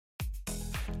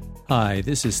Hi,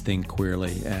 this is Think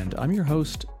Queerly, and I'm your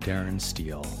host, Darren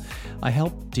Steele. I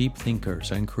help deep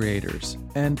thinkers and creators,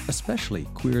 and especially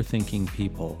queer-thinking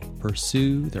people,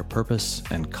 pursue their purpose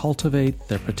and cultivate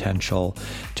their potential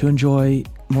to enjoy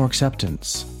more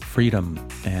acceptance, freedom,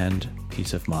 and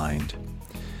peace of mind.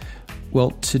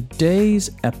 Well, today's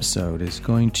episode is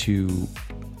going to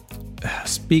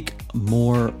speak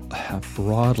more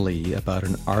broadly about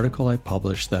an article I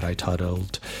published that I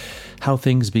titled How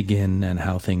Things Begin and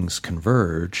How Things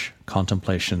Converge,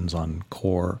 Contemplations on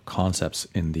Core Concepts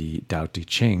in the Tao Te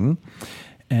Ching.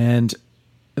 And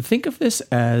think of this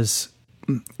as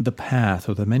the path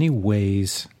or the many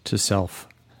ways to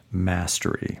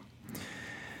self-mastery.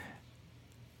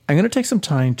 I'm going to take some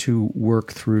time to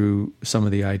work through some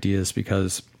of the ideas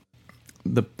because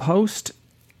the post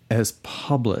as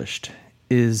published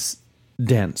is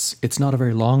dense. It's not a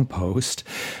very long post,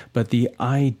 but the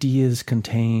ideas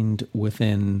contained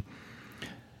within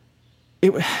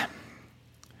it.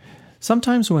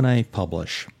 Sometimes when I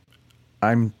publish,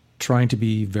 I'm trying to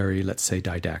be very, let's say,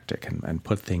 didactic and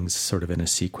put things sort of in a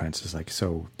sequence. It's like,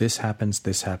 so this happens,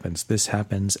 this happens, this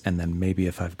happens, and then maybe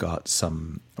if I've got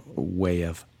some way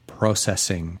of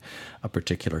processing a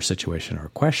particular situation or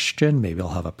question, maybe I'll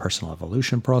have a personal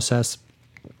evolution process.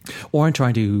 Or I'm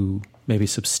trying to maybe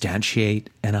substantiate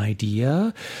an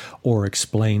idea or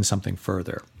explain something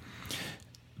further.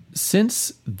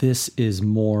 Since this is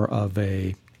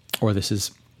this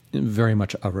is very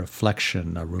much a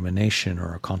reflection, a rumination,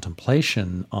 or a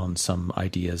contemplation on some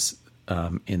ideas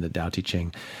in the Tao Te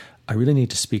Ching, I really need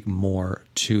to speak more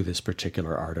to this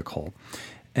particular article.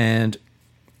 And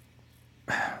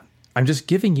I'm just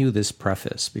giving you this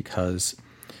preface because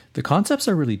the concepts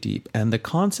are really deep, and the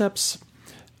concepts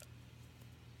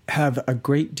have a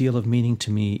great deal of meaning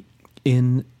to me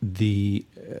in the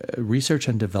research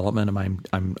and development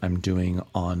I'm doing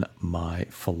on my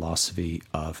philosophy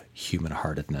of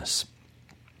human-heartedness.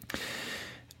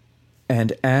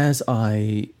 And as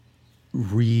I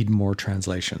read more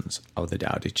translations of the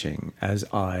Tao Te Ching, as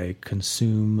I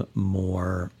consume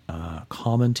more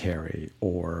commentary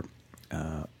or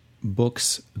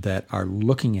books that are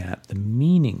looking at the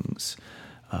meanings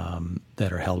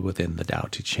that are held within the Tao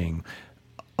Te Ching,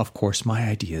 of course, my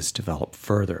ideas develop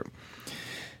further.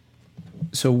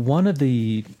 So one of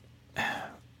the,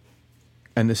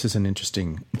 and this is an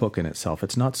interesting book in itself,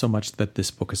 it's not so much that this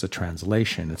book is a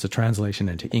translation, it's a translation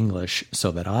into English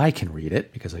so that I can read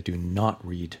it, because I do not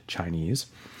read Chinese,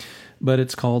 but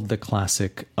it's called The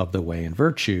Classic of the Way and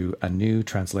Virtue, a new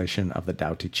translation of the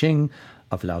Tao Te Ching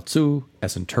of Lao Tzu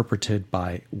as interpreted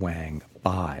by Wang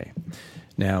Bai.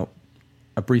 Now,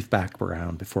 a brief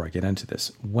background before I get into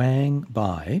this. Wang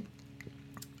Bai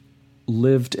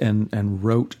lived and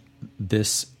wrote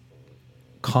this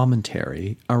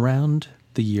commentary around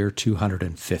the year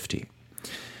 250.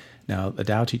 Now, the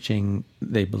Tao Te Ching,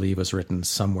 they believe, was written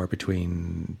somewhere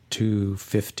between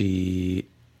 250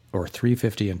 or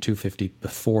 350 and 250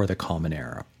 before the Common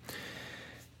Era.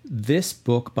 This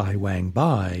book by Wang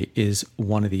Bai is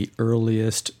one of the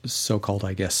earliest so-called,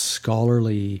 I guess,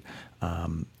 scholarly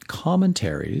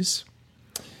commentaries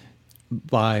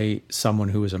by someone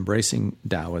who is embracing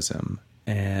Taoism,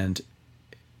 and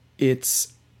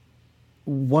it's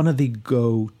one of the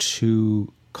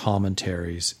go-to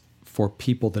commentaries for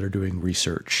people that are doing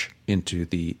research into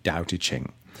the Tao Te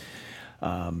Ching.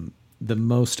 The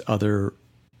most other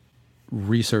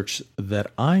research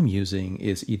that I'm using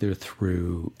is either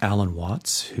through Alan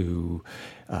Watts, who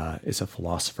is a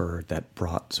philosopher that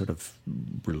brought sort of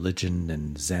religion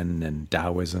and Zen and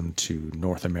Taoism to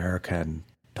North America and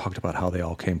talked about how they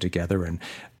all came together, and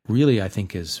really I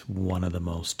think is one of the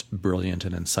most brilliant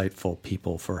and insightful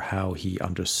people for how he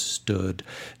understood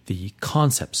the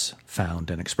concepts found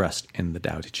and expressed in the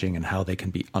Tao Te Ching and how they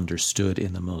can be understood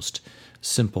in the most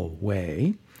simple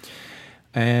way.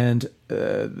 And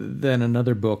then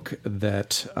another book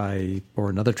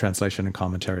another translation and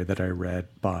commentary that I read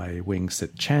by Wing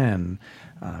Sit Chan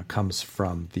comes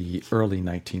from the early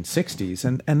 1960s.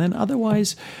 And then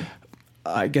otherwise,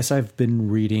 I guess I've been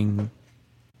reading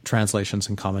translations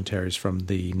and commentaries from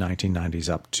the 1990s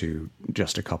up to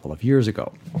just a couple of years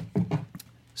ago.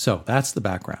 So that's the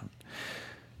background.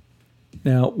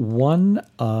 Now, one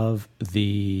of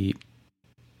the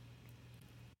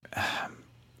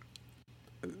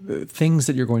things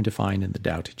that you're going to find in the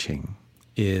Tao Te Ching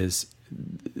is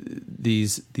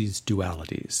these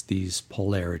dualities, these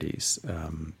polarities,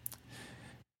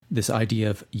 this idea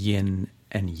of yin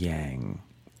and yang.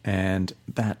 And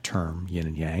that term, yin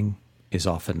and yang, is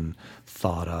often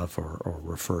thought of or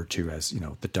referred to as,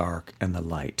 the dark and the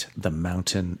light, the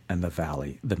mountain and the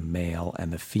valley, the male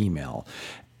and the female.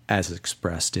 as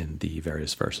expressed in the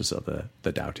various verses of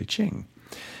the Tao Te Ching.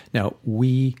 Now,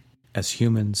 we as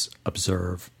humans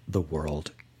observe the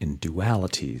world in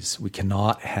dualities. We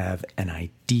cannot have an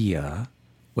idea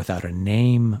without a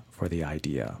name for the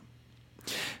idea.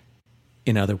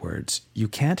 In other words, you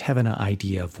can't have an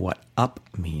idea of what up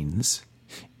means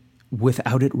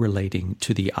without it relating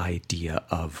to the idea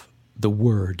of the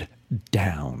word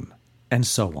down, and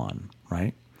so on,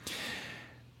 right?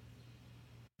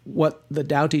 What the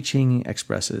Tao Te Ching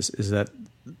expresses is that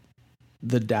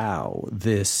the Tao,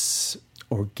 this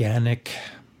organic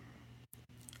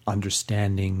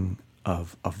understanding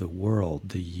of the world,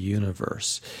 the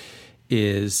universe,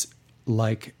 is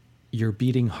like your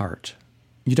beating heart.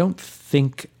 You don't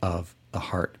think of the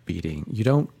heart beating. You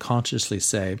don't consciously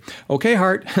say, "Okay,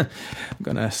 heart, I'm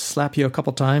going to slap you a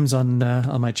couple times on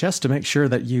my chest to make sure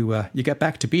that you get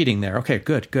back to beating there. Okay,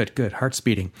 good. Heart's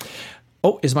beating.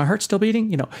 Oh, is my heart still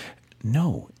beating?"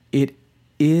 No, it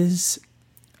is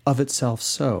of itself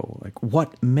so. Like,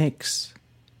 what makes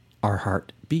our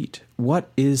heart beat?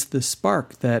 What is the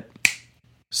spark that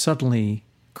suddenly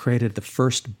created the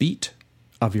first beat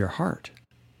of your heart?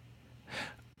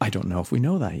 I don't know if we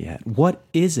know that yet. What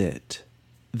is it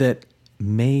that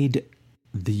made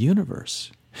the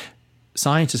universe?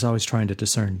 Science is always trying to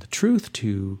discern the truth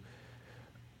to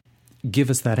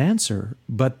give us that answer,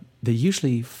 but they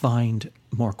usually find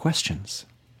more questions.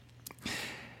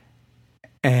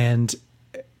 And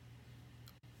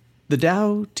the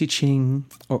Tao Te Ching,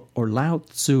 or Lao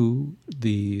Tzu,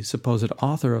 the supposed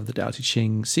author of the Tao Te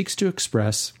Ching, seeks to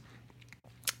express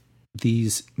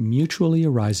these mutually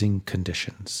arising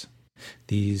conditions,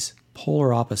 these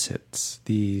polar opposites,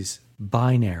 these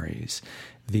binaries,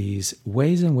 these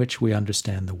ways in which we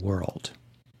understand the world.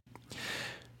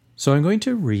 So I'm going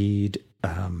to read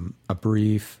a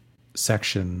brief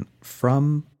section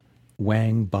from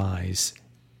Wang Bai's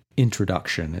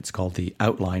introduction. It's called the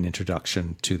Outline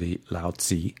Introduction to the Lao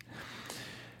Tzu.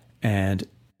 And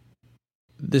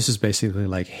this is basically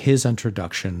like his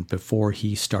introduction before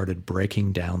he started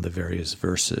breaking down the various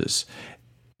verses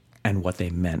and what they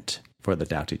meant for the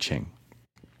Tao Te Ching.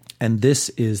 And this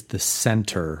is the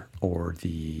center, or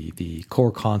the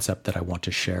core concept that I want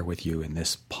to share with you in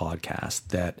this podcast,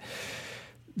 that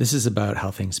this is about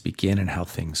how things begin and how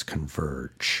things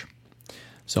converge.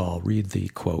 So I'll read the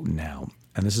quote now.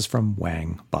 And this is from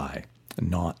Wang Bai,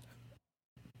 not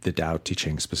the Tao Te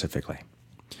Ching specifically.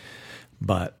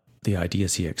 But the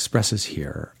ideas he expresses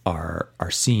here are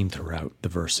seen throughout the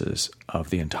verses of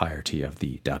the entirety of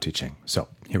the Tao Te Ching. So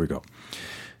here we go.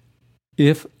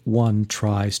 If one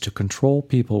tries to control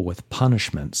people with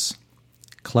punishments,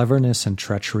 cleverness and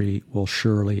treachery will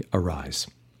surely arise.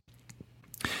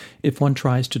 If one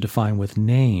tries to define with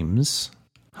names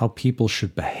how people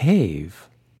should behave,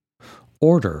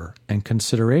 order and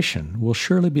consideration will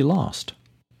surely be lost.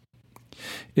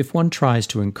 If one tries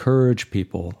to encourage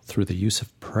people through the use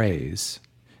of praise,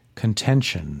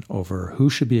 contention over who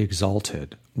should be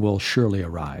exalted will surely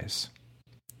arise.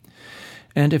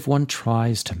 And if one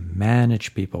tries to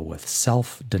manage people with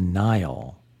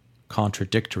self-denial,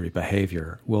 contradictory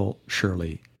behavior will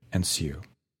surely ensue.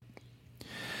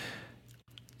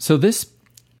 So the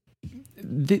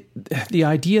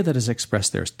idea that is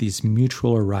expressed there is these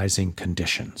mutual arising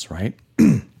conditions, right?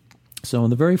 So in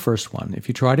the very first one, if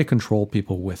you try to control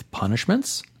people with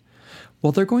punishments,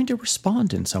 well, they're going to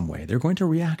respond in some way. They're going to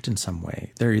react in some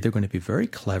way. They're either going to be very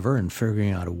clever in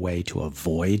figuring out a way to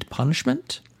avoid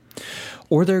punishment,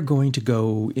 or they're going to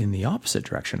go in the opposite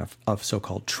direction of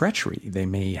so-called treachery. They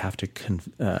may have to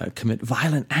commit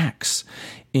violent acts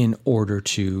in order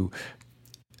to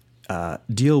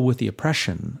deal with the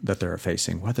oppression that they're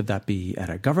facing, whether that be at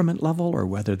a government level or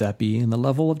whether that be in the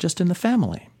level of just in the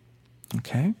family.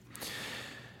 Okay?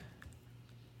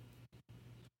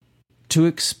 To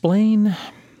explain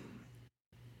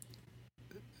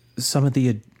some of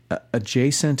the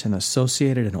adjacent and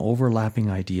associated and overlapping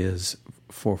ideas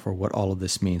for what all of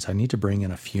this means, I need to bring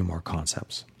in a few more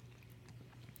concepts.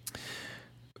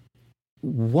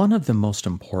 One of the most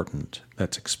important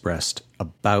that's expressed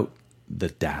about the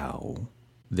Tao,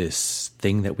 this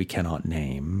thing that we cannot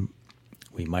name,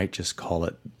 we might just call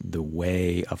it the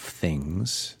way of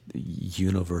things, the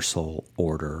universal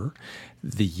order,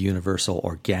 the universal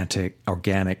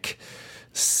organic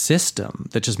system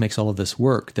that just makes all of this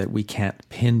work that we can't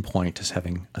pinpoint as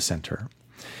having a center.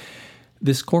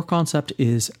 This core concept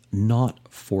is not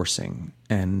forcing,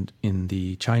 and in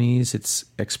the Chinese it's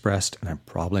expressed, and I'm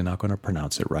probably not going to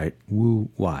pronounce it right, wu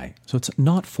wai. So it's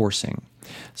not forcing.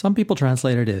 Some people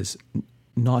translate it as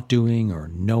not doing or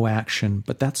no action,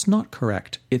 but that's not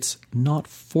correct. It's not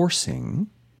forcing.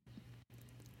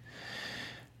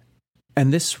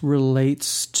 And this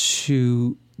relates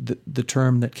to the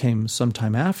term that came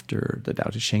sometime after the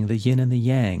Tao Te Ching, the yin and the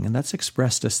yang. And that's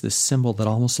expressed as this symbol that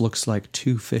almost looks like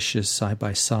two fishes side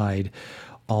by side,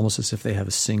 almost as if they have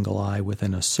a single eye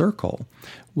within a circle.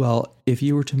 Well, if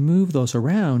you were to move those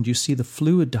around, you see the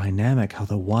fluid dynamic, how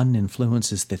the one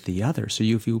influences the other. So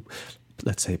if you,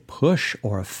 let's say, push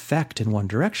or affect in one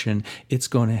direction, it's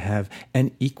going to have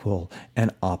an equal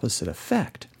and opposite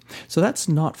effect. So that's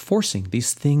not forcing.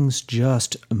 These things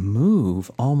just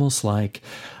move almost like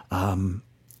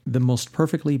the most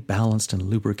perfectly balanced and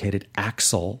lubricated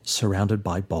axle surrounded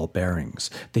by ball bearings.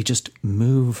 They just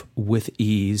move with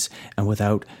ease and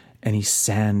without any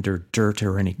sand or dirt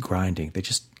or any grinding.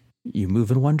 You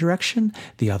move in one direction,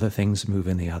 the other things move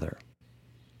in the other.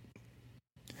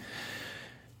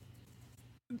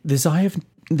 This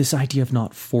idea of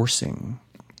not forcing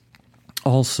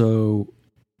also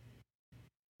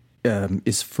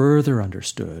is further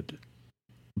understood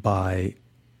by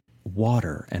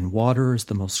water, and water is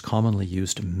the most commonly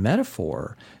used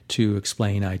metaphor to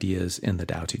explain ideas in the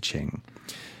Tao Te Ching.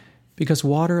 Because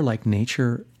water, like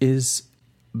nature, is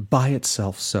by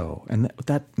itself so. And what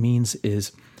that means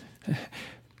is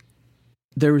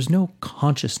there is no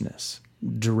consciousness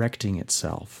directing it,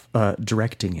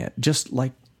 just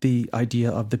like the idea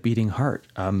of the beating heart.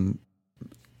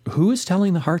 Who is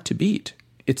telling the heart to beat?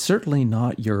 It's certainly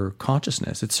not your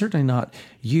consciousness. It's certainly not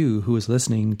you who is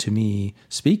listening to me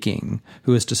speaking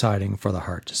who is deciding for the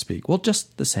heart to speak. Well,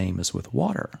 just the same as with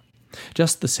water.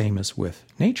 Just the same as with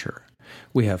nature.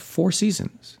 We have 4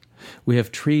 seasons. We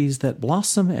have trees that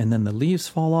blossom and then the leaves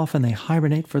fall off and they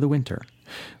hibernate for the winter.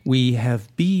 We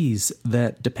have bees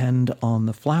that depend on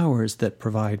the flowers that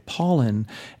provide pollen,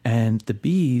 and the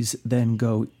bees then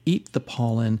go eat the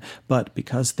pollen, but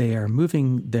because they are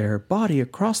moving their body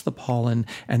across the pollen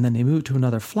and then they move to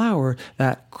another flower,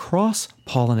 that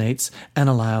cross-pollinates and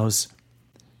allows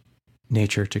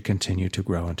nature to continue to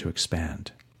grow and to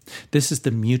expand. This is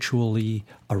the mutually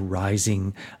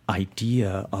arising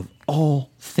idea of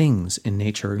all things in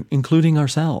nature, including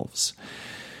ourselves.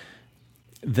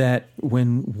 That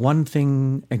when one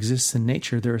thing exists in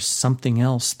nature, there is something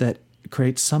else that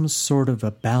creates some sort of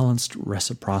a balanced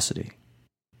reciprocity.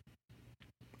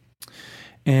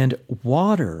 And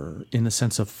water, in the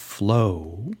sense of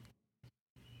flow,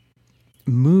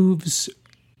 moves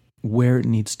where it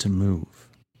needs to move.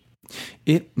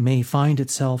 It may find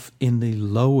itself in the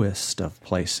lowest of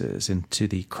places, into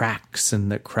the cracks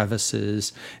and the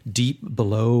crevices, deep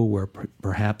below where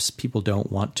perhaps people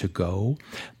don't want to go,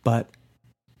 but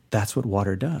that's what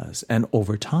water does. And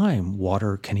over time,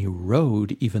 water can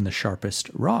erode even the sharpest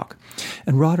rock.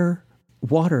 And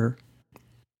water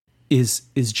is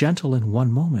gentle in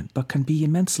one moment, but can be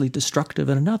immensely destructive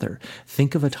in another.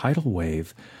 Think of a tidal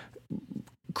wave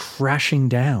crashing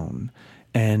down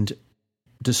and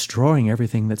destroying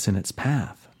everything that's in its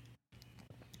path.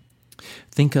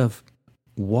 Think of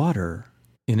water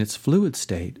in its fluid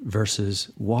state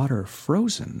versus water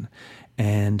frozen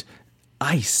and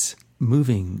ice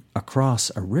moving across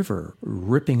a river,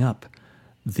 ripping up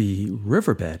the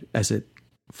riverbed as it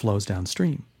flows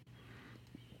downstream.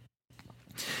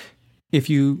 If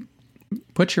you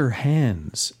put your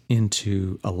hands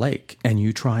into a lake and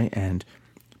you try and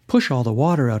push all the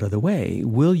water out of the way,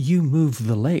 will you move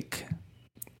the lake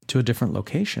to a different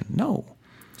location? No.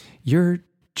 You're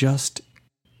just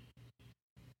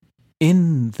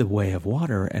in the way of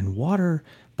water, and water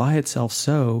by itself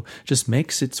so just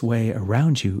makes its way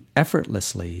around you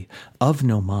effortlessly, of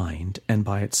no mind, and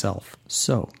by itself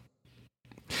so.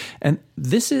 And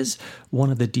this is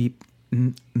one of the deep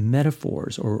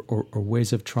metaphors or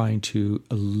ways of trying to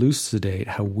elucidate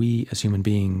how we as human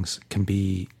beings can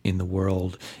be in the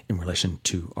world in relation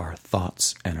to our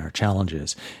thoughts and our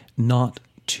challenges. Not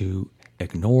to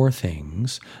ignore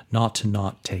things, not to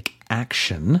not take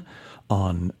action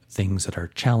on things that are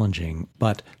challenging,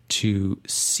 but to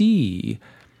see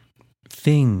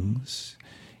things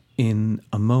in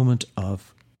a moment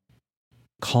of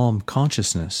calm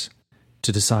consciousness,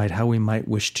 to decide how we might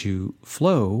wish to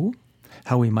flow,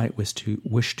 how we might wish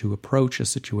to approach a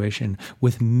situation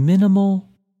with minimal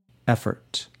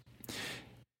effort.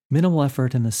 Minimal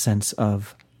effort in the sense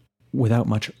of without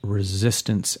much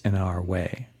resistance in our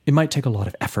way. It might take a lot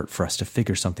of effort for us to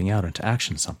figure something out and to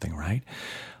action something, right?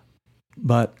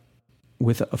 But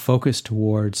with a focus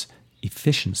towards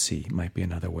efficiency might be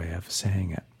another way of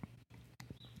saying it.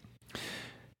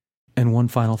 And one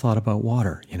final thought about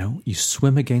water, you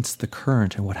swim against the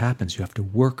current, and what happens? You have to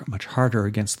work much harder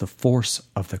against the force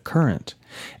of the current.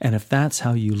 And if that's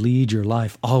how you lead your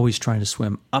life, always trying to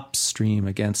swim upstream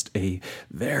against a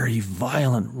very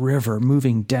violent river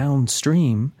moving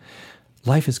downstream,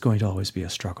 life is going to always be a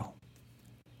struggle.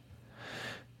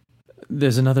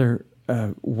 There's another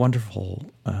wonderful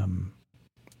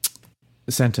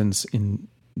sentence in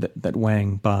that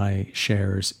Wang Bai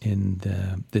shares in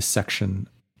this section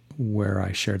where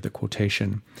I shared the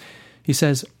quotation. He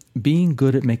says, "Being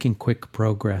good at making quick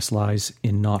progress lies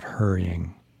in not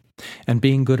hurrying, and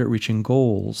being good at reaching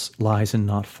goals lies in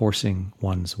not forcing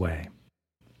one's way."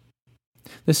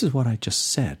 This is what I just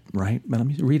said, right? But let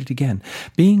me read it again.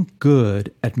 Being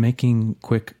good at making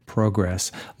quick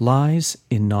progress lies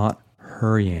in not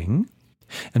hurrying,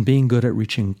 and being good at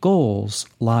reaching goals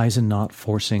lies in not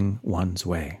forcing one's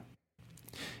way.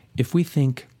 If we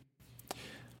think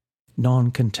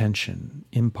non-contention,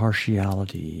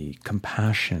 impartiality,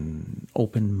 compassion,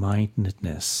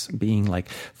 open-mindedness, being like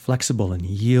flexible and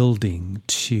yielding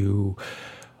to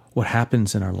what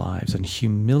happens in our lives, and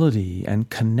humility and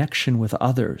connection with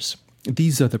others,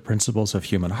 these are the principles of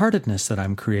human-heartedness that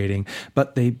I'm creating,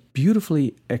 but they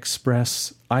beautifully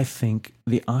express, I think,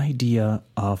 the idea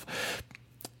of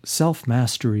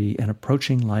self-mastery and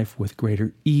approaching life with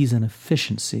greater ease and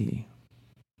efficiency,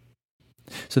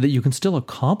 so that you can still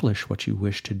accomplish what you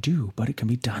wish to do, but it can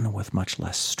be done with much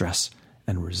less stress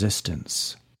and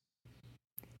resistance.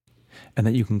 And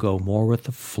that you can go more with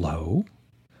the flow,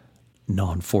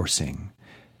 non-forcing,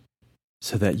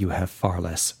 so that you have far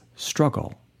less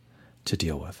struggle to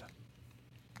deal with.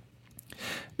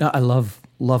 Now, I love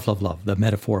the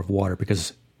metaphor of water,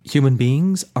 because human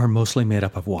beings are mostly made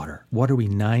up of water. What are we,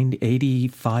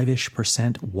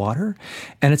 85-ish% water?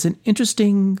 And it's an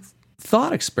interesting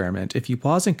thought experiment if you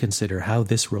pause and consider how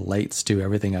this relates to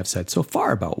everything I've said so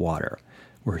far about water.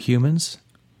 We're humans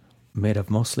made of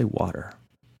mostly water.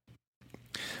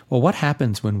 Well, what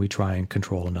happens when we try and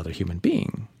control another human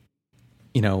being?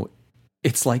 You know,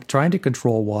 it's like trying to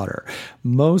control water.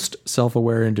 Most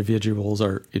self-aware individuals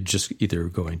are just either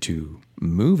going to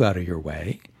move out of your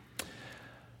way,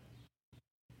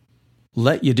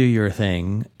 let you do your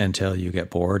thing until you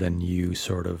get bored and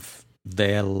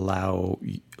they allow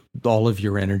all of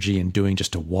your energy in doing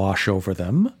just to wash over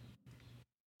them,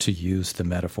 to use the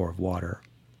metaphor of water.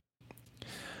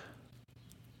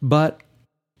 But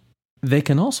they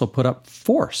can also put up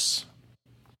force,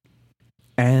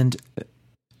 and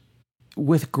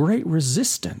with great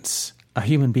resistance, a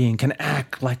human being can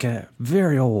act like a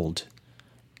very old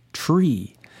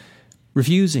tree,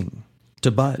 refusing to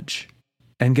budge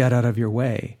and get out of your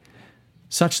way,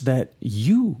 such that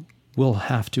you will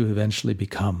have to eventually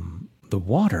become the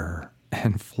water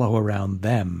and flow around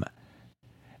them.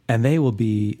 And they will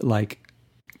be like,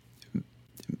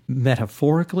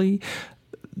 metaphorically,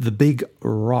 the big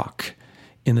rock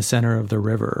in the center of the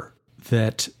river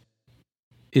that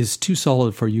is too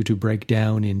solid for you to break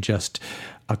down in just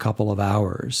a couple of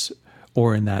hours,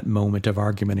 or in that moment of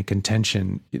argument and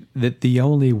contention, that the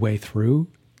only way through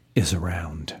is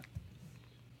around.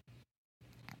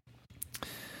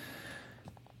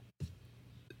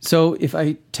 So if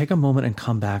I take a moment and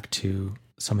come back to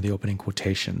some of the opening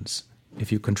quotations,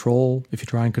 if you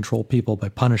try and control people by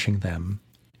punishing them,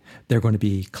 they're going to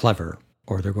be clever,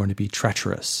 or they're going to be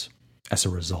treacherous as a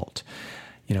result.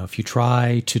 You know, if you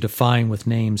try to define with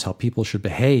names how people should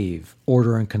behave,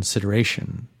 order and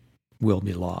consideration will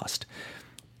be lost.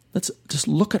 Let's just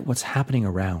look at what's happening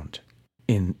around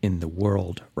in the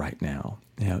world right now.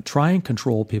 You know, try and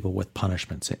control people with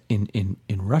punishments. In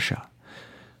Russia,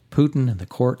 Putin and the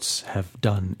courts have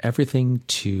done everything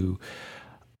to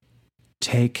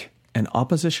take an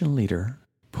opposition leader,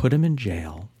 put him in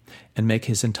jail, and make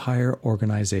his entire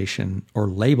organization, or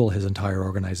label his entire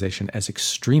organization, as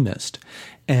extremist,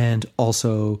 and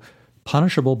also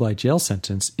punishable by jail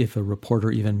sentence if a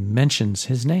reporter even mentions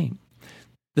his name.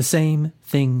 The same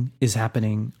thing is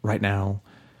happening right now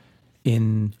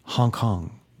in Hong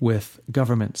Kong, with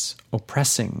governments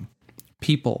oppressing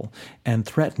people and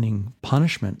threatening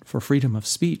punishment for freedom of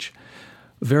speech.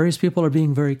 Various people are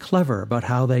being very clever about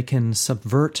how they can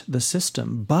subvert the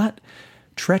system, but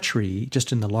treachery,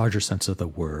 just in the larger sense of the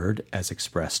word, as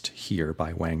expressed here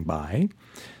by Wang Bai,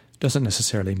 doesn't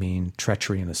necessarily mean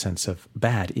treachery in the sense of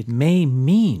bad. It may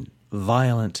mean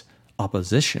violent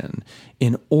opposition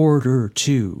in order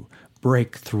to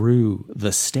break through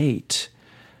the state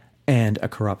and a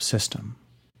corrupt system.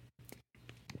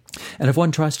 And if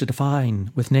one tries to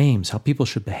define with names how people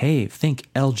should behave,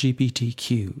 think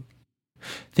LGBTQ.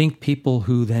 Think people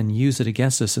who then use it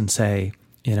against us and say,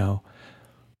 you know,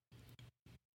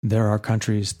 there are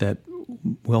countries that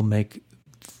will make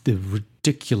the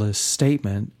ridiculous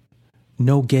statement,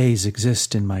 no gays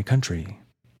exist in my country.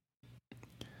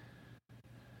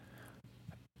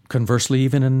 Conversely,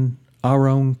 even in our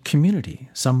own community.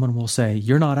 Someone will say,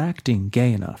 you're not acting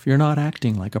gay enough. You're not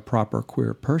acting like a proper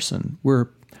queer person. We're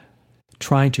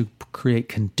trying to create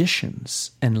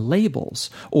conditions and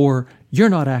labels. Or you're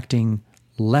not acting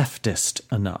leftist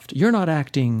enough. You're not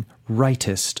acting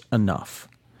rightist enough.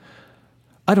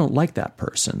 I don't like that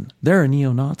person. They're a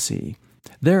neo-Nazi.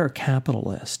 They're a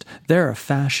capitalist. They're a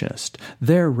fascist.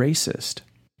 They're racist.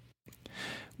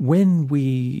 When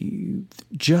we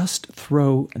just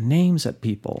throw names at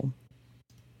people,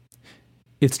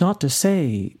 it's not to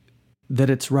say that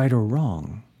it's right or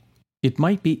wrong. It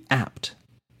might be apt.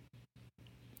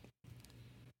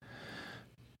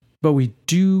 But we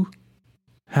do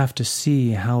have to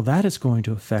see how that is going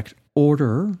to affect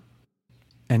order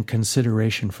and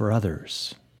consideration for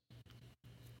others.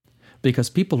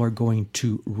 Because people are going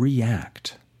to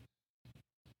react.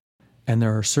 And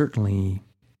there are certainly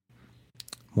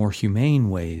more humane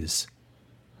ways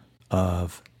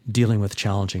of dealing with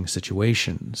challenging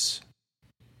situations.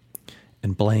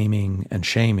 And blaming and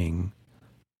shaming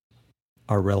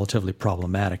are relatively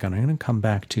problematic. And I'm going to come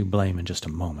back to blame in just a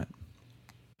moment.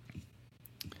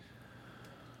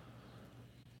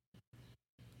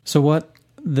 So what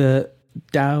the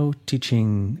Tao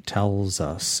teaching tells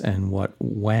us, and what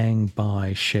Wang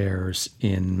Bai shares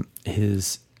in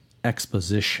his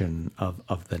exposition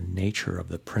of the nature of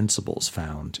the principles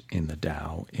found in the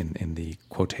Tao, in the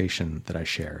quotation that I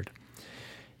shared,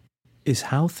 is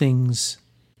how things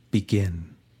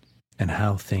begin and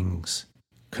how things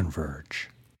converge.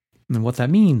 And what that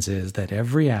means is that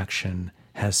every action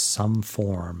has some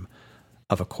form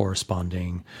of a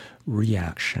corresponding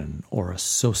reaction or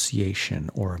association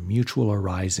or a mutual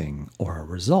arising or a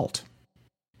result.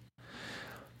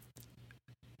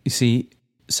 You see,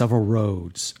 several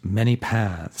roads, many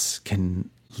paths can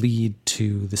lead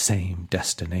to the same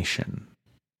destination.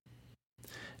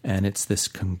 And it's this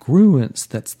congruence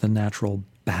that's the natural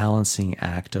balancing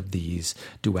act of these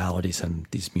dualities and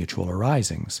these mutual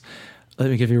arisings. Let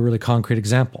me give you a really concrete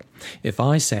example. If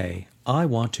I say, I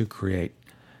want to create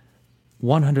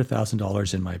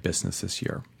 $100,000 in my business this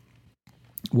year,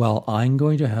 well, I'm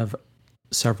going to have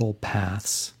several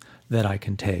paths that I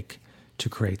can take to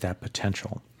create that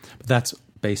potential. But that's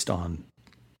based on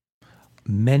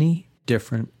many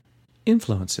different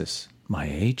influences: my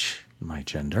age, my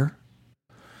gender,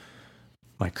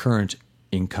 my current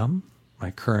income, my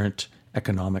current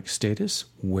economic status,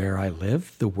 where I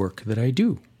live, the work that I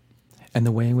do, and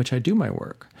the way in which I do my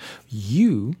work.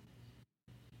 You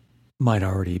might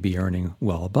already be earning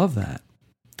well above that,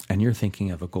 and you're thinking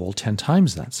of a goal 10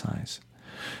 times that size.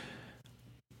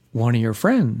 One of your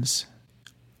friends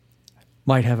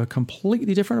might have a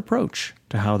completely different approach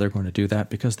to how they're going to do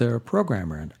that because they're a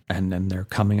programmer, and then they're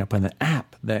coming up with an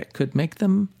app that could make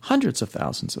them hundreds of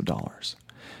thousands of dollars.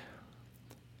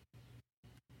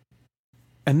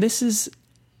 And this is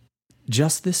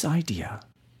just this idea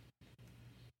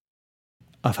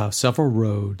of how several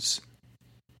roads,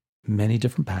 many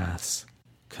different paths,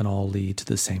 can all lead to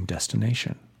the same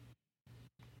destination.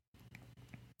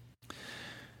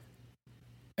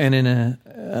 And in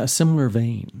a similar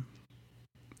vein,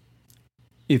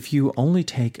 if you only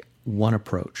take one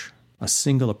approach, a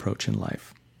single approach in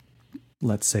life,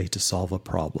 let's say to solve a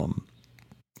problem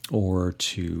or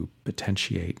to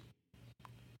potentiate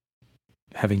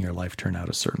having your life turn out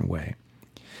a certain way,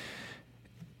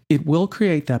 it will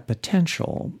create that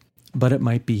potential, but it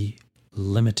might be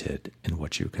limited in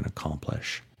what you can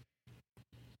accomplish.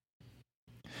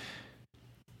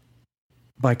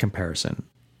 By comparison,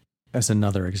 as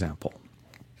another example,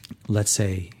 let's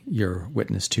say you're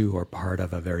witness to or part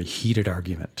of a very heated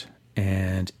argument,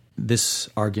 and this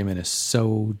argument is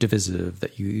so divisive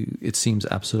that it seems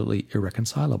absolutely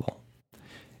irreconcilable.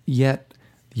 Yet,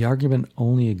 the argument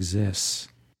only exists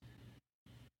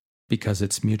because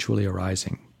it's mutually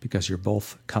arising, because you're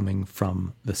both coming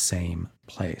from the same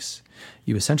place.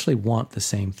 You essentially want the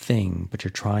same thing, but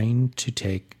you're trying to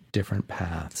take different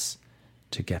paths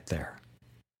to get there.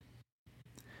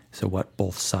 So what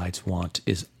both sides want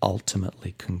is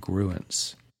ultimately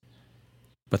congruence,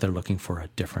 but they're looking for a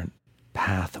different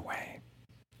pathway.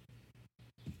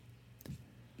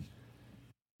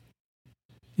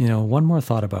 One more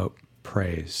thought about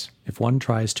praise. If one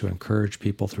tries to encourage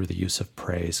people through the use of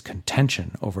praise,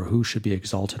 contention over who should be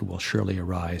exalted will surely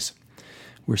arise.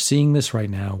 We're seeing this right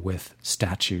now with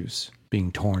statues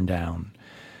being torn down.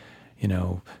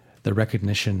 The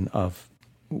recognition of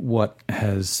what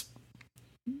has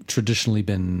traditionally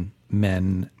been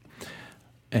men,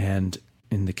 and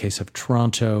in the case of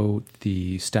Toronto,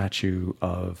 the statue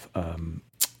of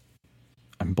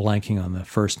I'm blanking on the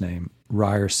first name,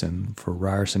 Ryerson, for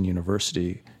Ryerson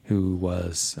University, who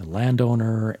was a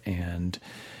landowner and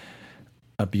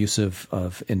abusive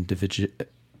of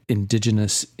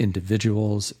indigenous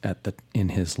individuals in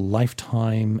his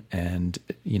lifetime, and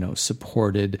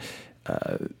supported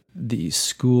the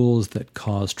schools that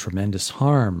caused tremendous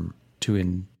harm to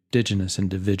indigenous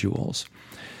individuals.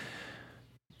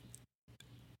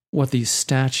 What these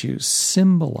statues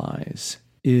symbolize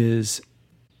is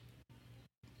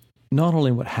not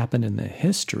only what happened in the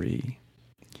history,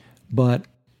 but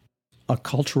a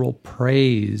cultural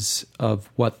praise of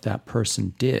what that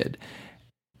person did.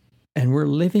 And we're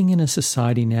living in a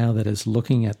society now that is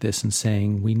looking at this and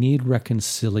saying, we need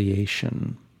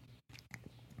reconciliation.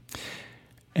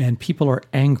 And people are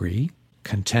angry.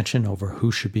 Contention over who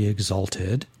should be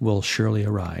exalted will surely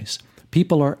arise.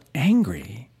 People are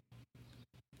angry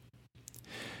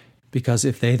because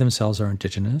if they themselves are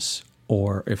indigenous,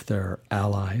 or if they're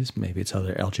allies, maybe it's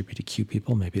other LGBTQ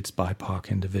people, maybe it's BIPOC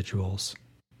individuals,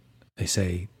 they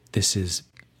say, this is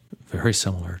very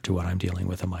similar to what I'm dealing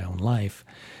with in my own life.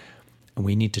 And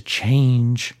we need to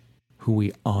change who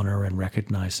we honor and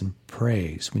recognize and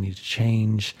praise. We need to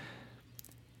change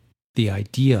the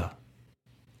idea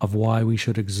of why we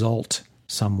should exalt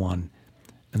someone.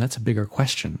 And that's a bigger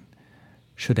question.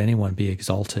 Should anyone be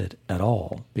exalted at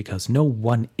all? Because no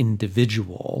one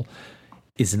individual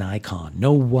is an icon.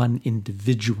 No one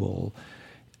individual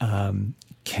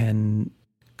can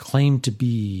claim to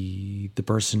be the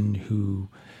person who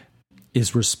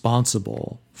is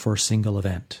responsible for a single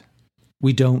event.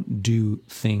 We don't do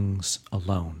things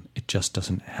alone. It just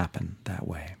doesn't happen that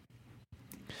way.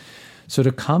 So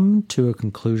to come to a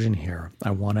conclusion here,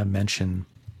 I want to mention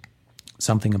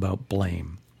something about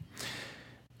blame.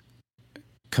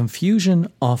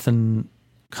 Confusion often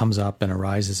comes up and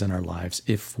arises in our lives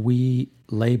if we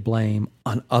lay blame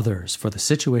on others for the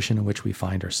situation in which we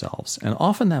find ourselves. And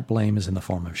often that blame is in the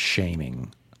form of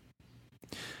shaming.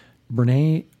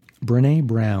 Brene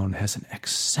Brown has an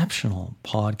exceptional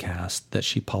podcast that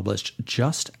she published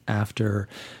just after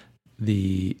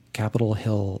the Capitol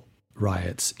Hill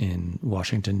riots in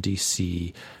Washington,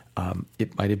 D.C.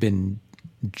 It might have been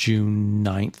June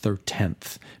 9th or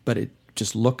 10th, but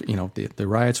just look, the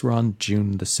riots were on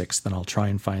June the 6th, and I'll try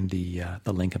and find the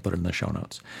link and put it in the show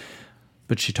notes.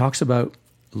 But she talks about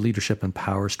leadership and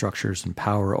power structures and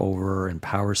power over and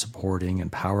power supporting and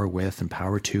power with and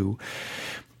power to.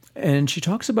 And she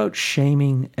talks about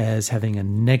shaming as having a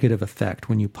negative effect.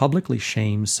 When you publicly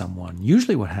shame someone,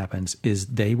 usually what happens is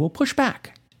they will push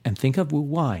back and think of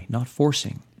why, not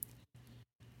forcing.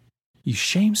 You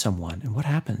shame someone, and what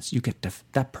happens? You get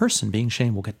that person being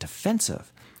shamed will get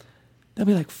defensive. They'll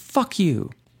be like, fuck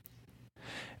you.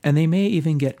 And they may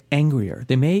even get angrier.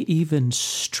 They may even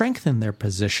strengthen their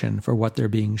position for what they're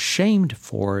being shamed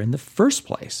for in the first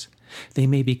place. They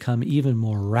may become even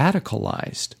more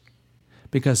radicalized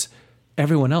because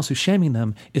everyone else who's shaming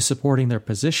them is supporting their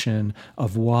position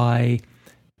of what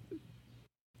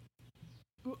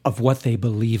they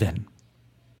believe in.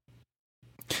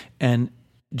 And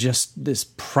just this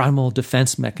primal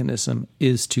defense mechanism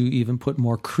is to even put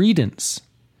more credence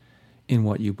in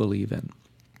what you believe in.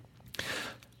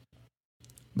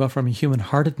 But from a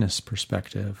human-heartedness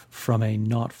perspective, from a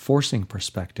not forcing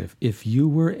perspective, if you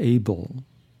were able,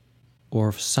 or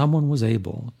if someone was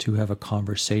able to have a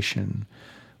conversation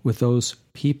with those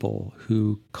people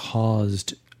who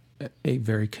caused a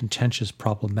very contentious,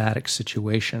 problematic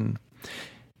situation,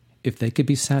 if they could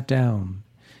be sat down,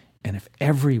 and if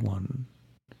everyone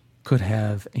could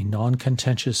have a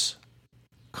non-contentious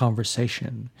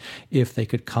conversation, if they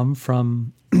could come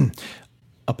from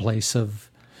a place of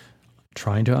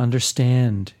trying to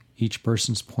understand each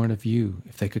person's point of view,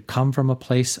 if they could come from a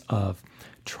place of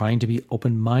trying to be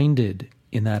open-minded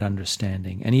in that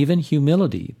understanding, and even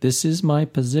humility. This is my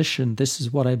position, this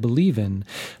is what I believe in,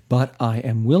 but I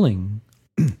am willing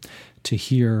to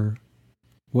hear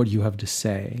what you have to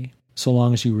say, so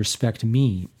long as you respect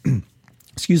me,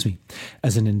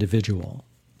 as an individual.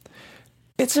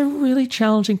 It's a really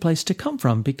challenging place to come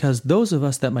from, because those of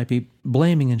us that might be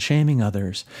blaming and shaming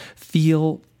others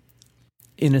feel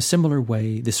in a similar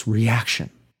way this reaction,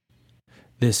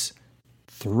 this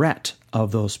threat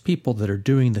of those people that are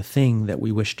doing the thing that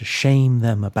we wish to shame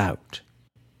them about.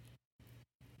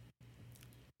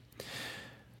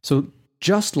 So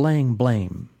just laying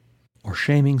blame or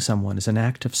shaming someone is an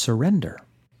act of surrender,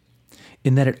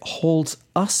 in that it holds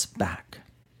us back,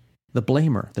 the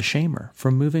blamer, the shamer,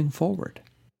 from moving forward.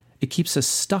 It keeps us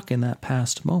stuck in that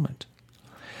past moment.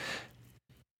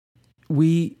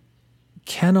 We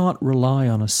cannot rely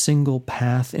on a single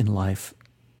path in life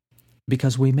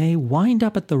because we may wind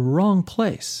up at the wrong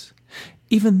place,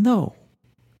 even though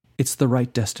it's the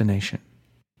right destination.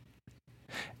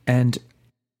 And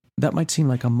that might seem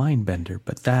like a mind bender,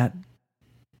 but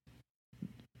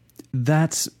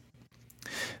that's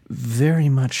very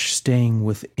much staying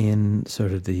within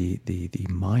sort of the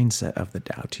mindset of the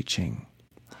Tao Te Ching.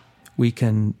 We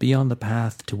can be on the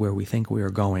path to where we think we are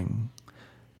going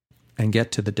and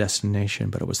get to the destination,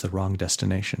 but it was the wrong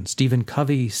destination. Stephen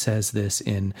Covey says this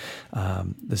in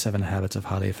The 7 Habits of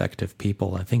Highly Effective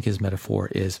People. I think his metaphor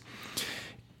is,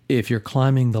 if you're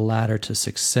climbing the ladder to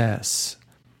success,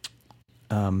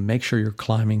 make sure you're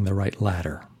climbing the right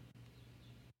ladder.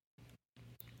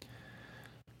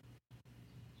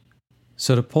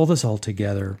 So to pull this all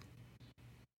together,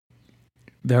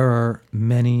 there are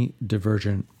many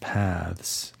divergent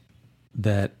paths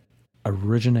that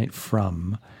originate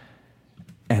from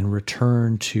and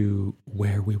return to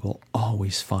where we will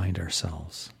always find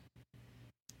ourselves.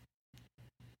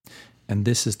 And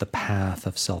this is the path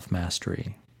of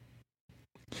self-mastery.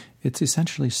 It's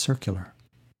essentially circular.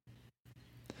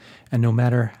 And no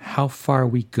matter how far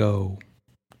we go,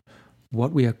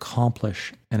 what we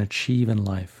accomplish and achieve in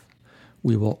life,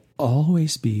 we will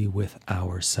always be with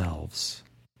ourselves.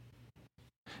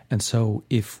 And so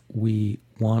if we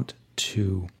want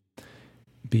to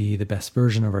be the best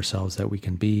version of ourselves that we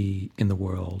can be in the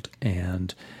world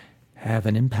and have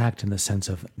an impact in the sense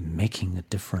of making a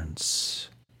difference,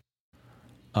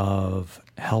 of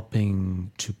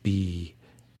helping to be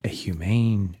a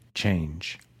humane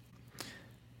change,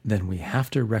 then we have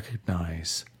to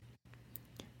recognize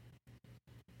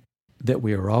that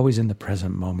we are always in the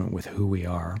present moment with who we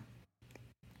are.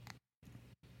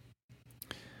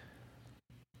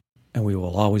 And we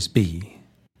will always be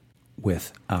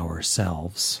with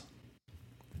ourselves.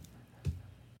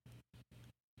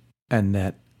 And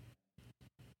that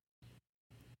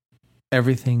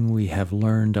everything we have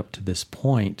learned up to this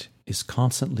point is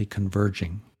constantly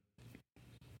converging.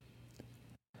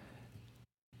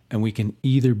 And we can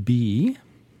either be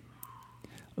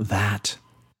that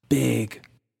big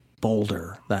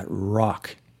boulder, that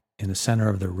rock in the center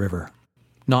of the river,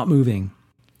 not moving,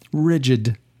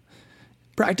 rigid,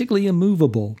 practically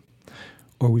immovable,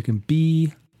 or we can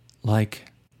be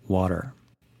like water,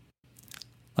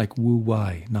 like Wu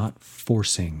Wei, not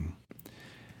forcing,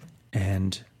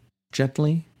 and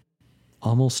gently,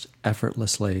 almost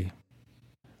effortlessly,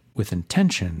 with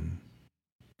intention,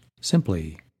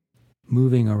 simply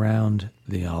moving around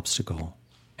the obstacle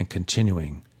and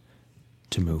continuing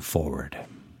to move forward.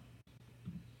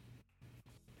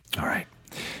 All right.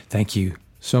 Thank you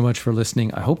so much for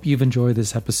listening. I hope you've enjoyed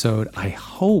this episode. I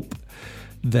hope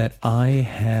that I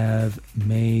have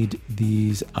made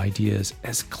these ideas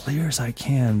as clear as I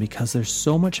can, because there's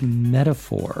so much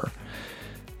metaphor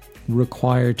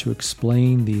required to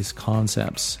explain these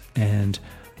concepts. And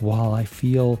while I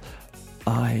feel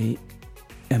I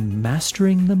am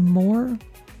mastering them more,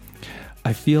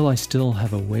 I feel I still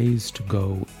have a ways to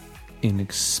go in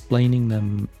explaining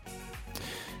them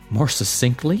more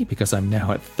succinctly, because I'm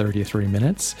now at 33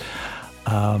 minutes.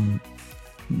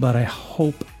 But I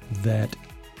hope that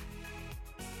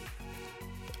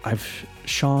I've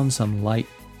shone some light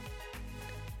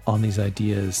on these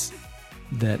ideas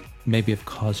that maybe have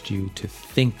caused you to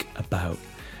think about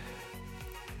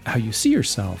how you see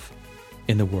yourself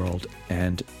in the world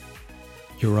and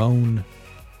your own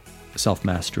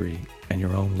self-mastery and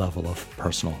your own level of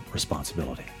personal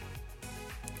responsibility.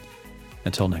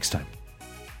 Until next time.